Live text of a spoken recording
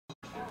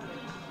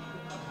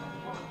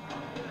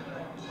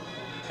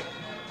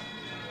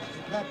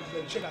Pappy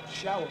better check out the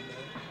shower,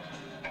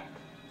 man.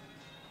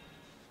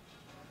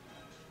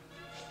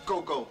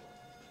 Go.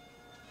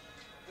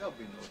 There'll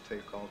be no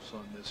takeoffs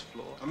on this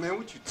floor. I mean,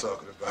 what you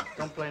talking about?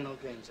 Don't play no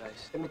games,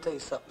 Ice. Let me tell you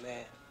something,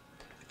 man.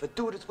 If a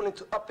dude is willing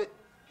to up it,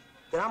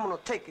 then I'm gonna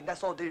take it.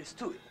 That's all there is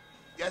to it.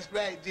 That's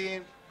right,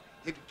 Jim.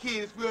 If the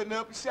kid is willing to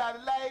up a shot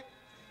of life,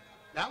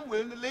 I'm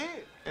willing to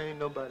live. Ain't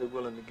nobody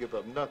willing to give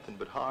up nothing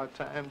but hard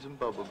times and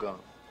bubble gum.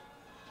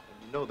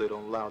 And you know they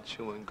don't allow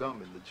chewing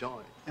gum in the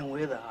joint. And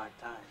we're the hard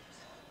times.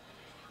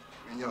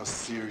 Man, y'all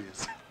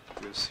serious.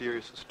 We're as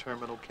serious as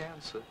terminal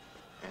cancer.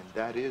 And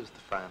that is the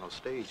final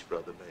stage,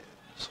 brother man.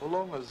 So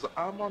long as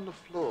I'm on the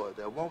floor,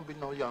 there won't be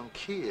no young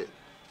kid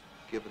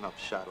giving up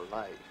shot of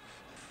life.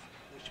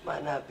 Which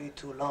might not be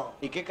too long.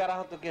 ¿Y qué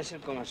carajo tú quieres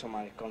hacer con eso,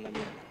 maricón de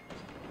mierda?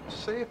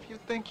 Say if you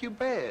think you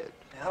bad.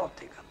 I don't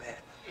think I'm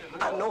bad.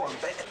 I know I'm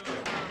bad.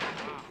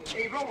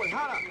 Hey, Robert,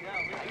 jala.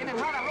 Vienen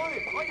jala,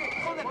 Robert. Oye,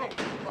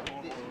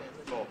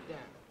 jódete.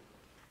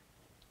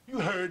 You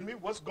heard me.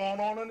 What's going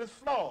on this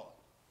floor?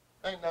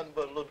 Ain't nothing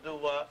but a little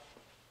doo-wop.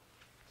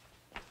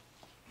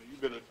 You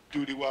better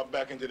duty-wop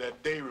back into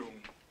that day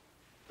room.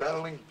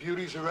 Battling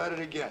beauties are at it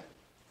again.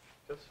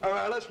 All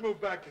right, let's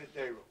move back to the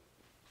day room.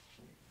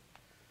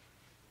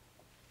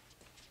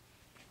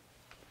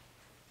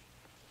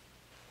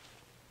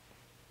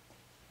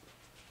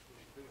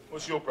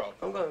 What's your problem?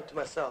 I'm going to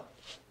myself.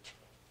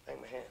 Hang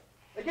my hand.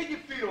 Hey, get your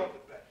feet off the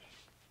bench.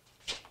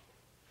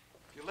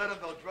 If you let them,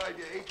 they'll drive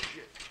you ape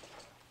shit.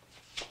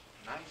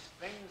 Nice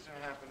things are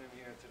happening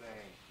here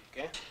today.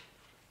 ¿Qué?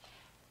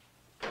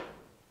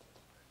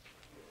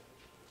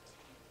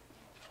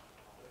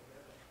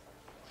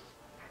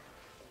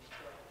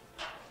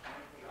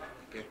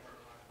 ¿Qué?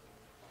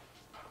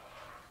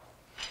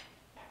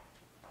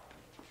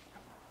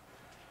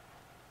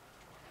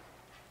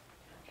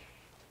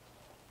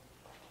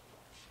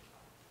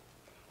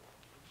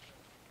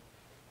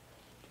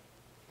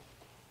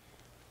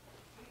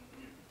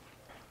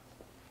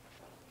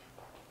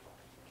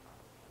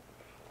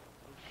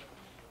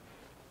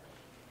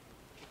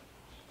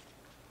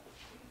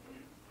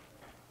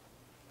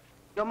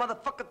 Yo,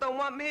 motherfucker don't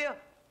want me here?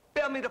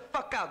 Bail me the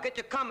fuck out. Get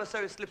your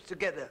commissary slips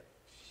together.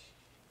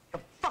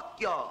 And fuck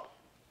y'all.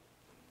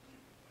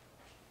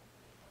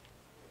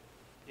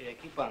 Yeah,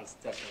 keep on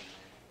stepping,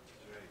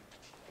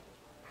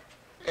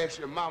 man. Ask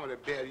your mama to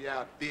bail you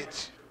out,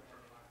 bitch.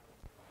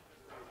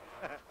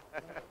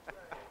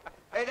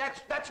 Hey,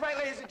 that's right,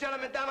 ladies and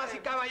gentlemen, damas y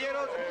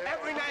caballeros.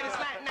 Every night is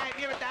Latin night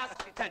here at the House of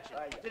Detention.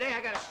 Today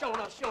I got a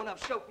showing up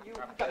show for you.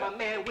 Got my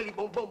man Willie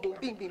Boom Boom Boom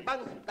Bing Bing Bang.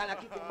 Gana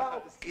aquí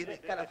tumbao.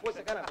 Gana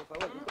fuerza, gana, por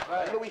favor.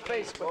 Louis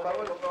Face, por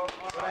favor.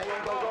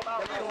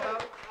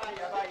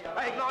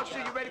 Hey,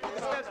 Longstreet, you ready for the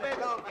steps, man?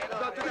 Go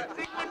to that.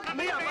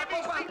 Mira,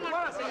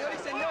 papá, señor y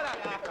señora.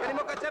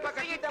 Venimos que sepa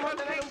que aquí estamos a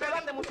tener un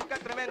debate musical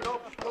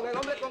tremendo con el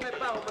hombre con el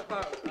bajo, por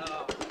favor.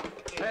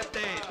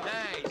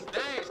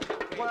 Nice.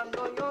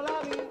 Cuando yo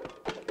la vi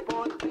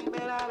por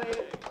primera vez,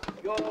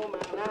 yo me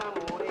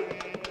enamoré.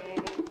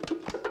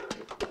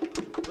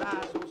 Sus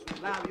brazos, sus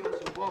labios,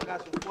 su boca,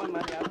 su forma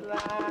de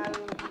hablar.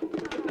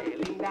 Qué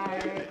linda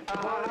es,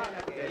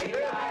 qué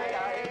linda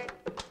es,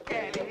 qué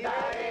linda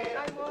es.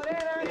 Ay,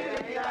 morena, qué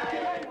linda es,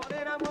 ay,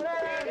 morena,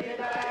 qué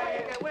linda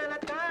es, qué buena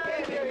está, qué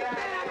linda es.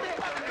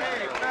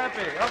 Hey,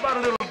 Pappy, how about a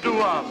little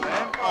doo-wop,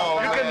 man?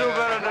 Oh, you can do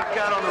better than that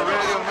cat on the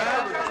radio,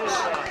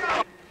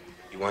 man.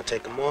 You want to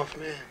take them off,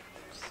 man?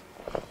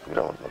 You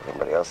don't think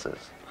anybody else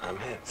is. I'm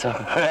here. So,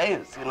 hey,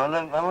 you know,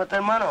 I'm with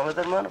hermano,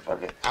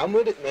 fuck it. I'm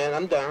with it, man.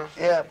 I'm down.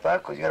 Yeah,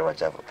 Paco, you gotta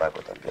watch out for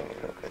Paco también,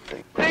 you know,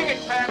 que Bring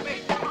it,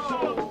 Pappy.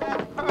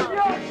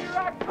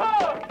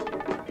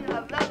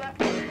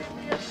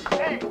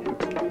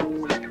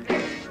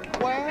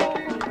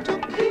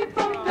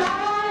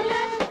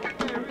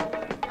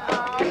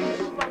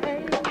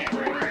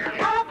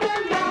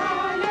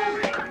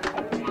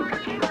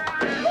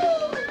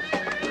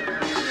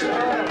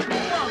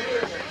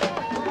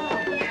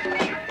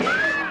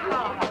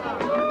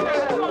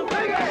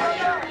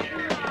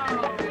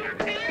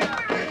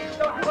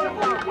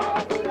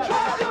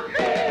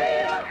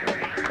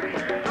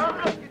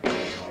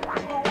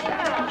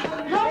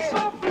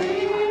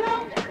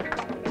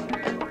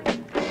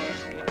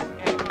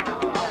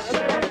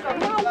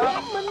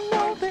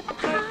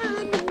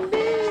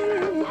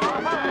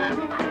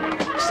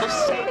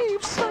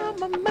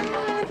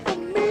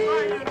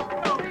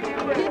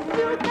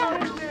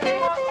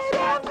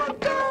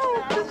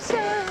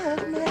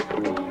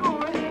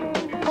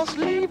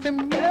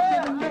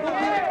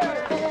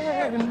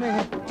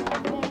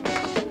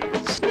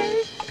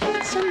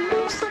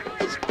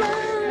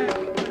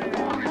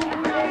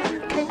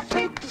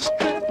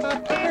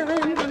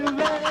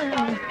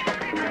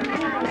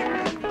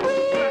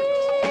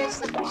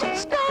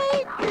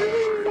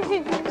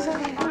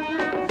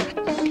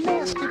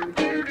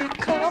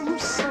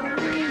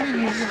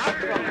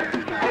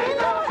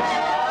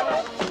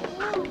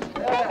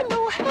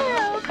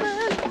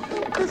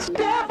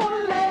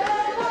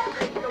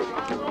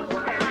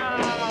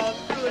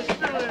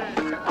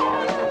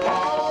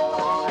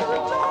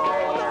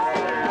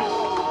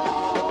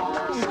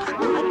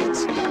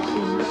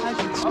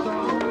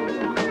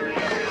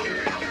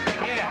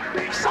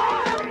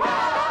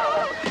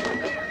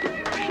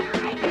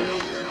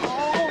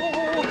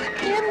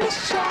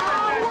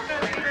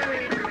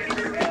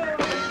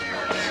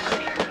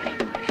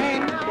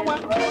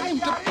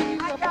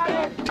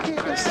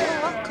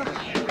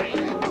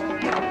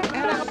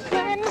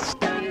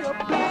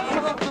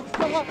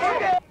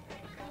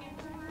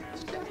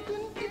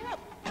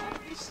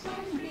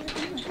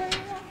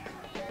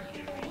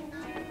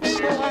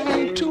 so I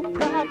ain't too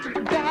proud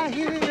to die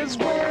here as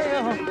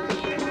well.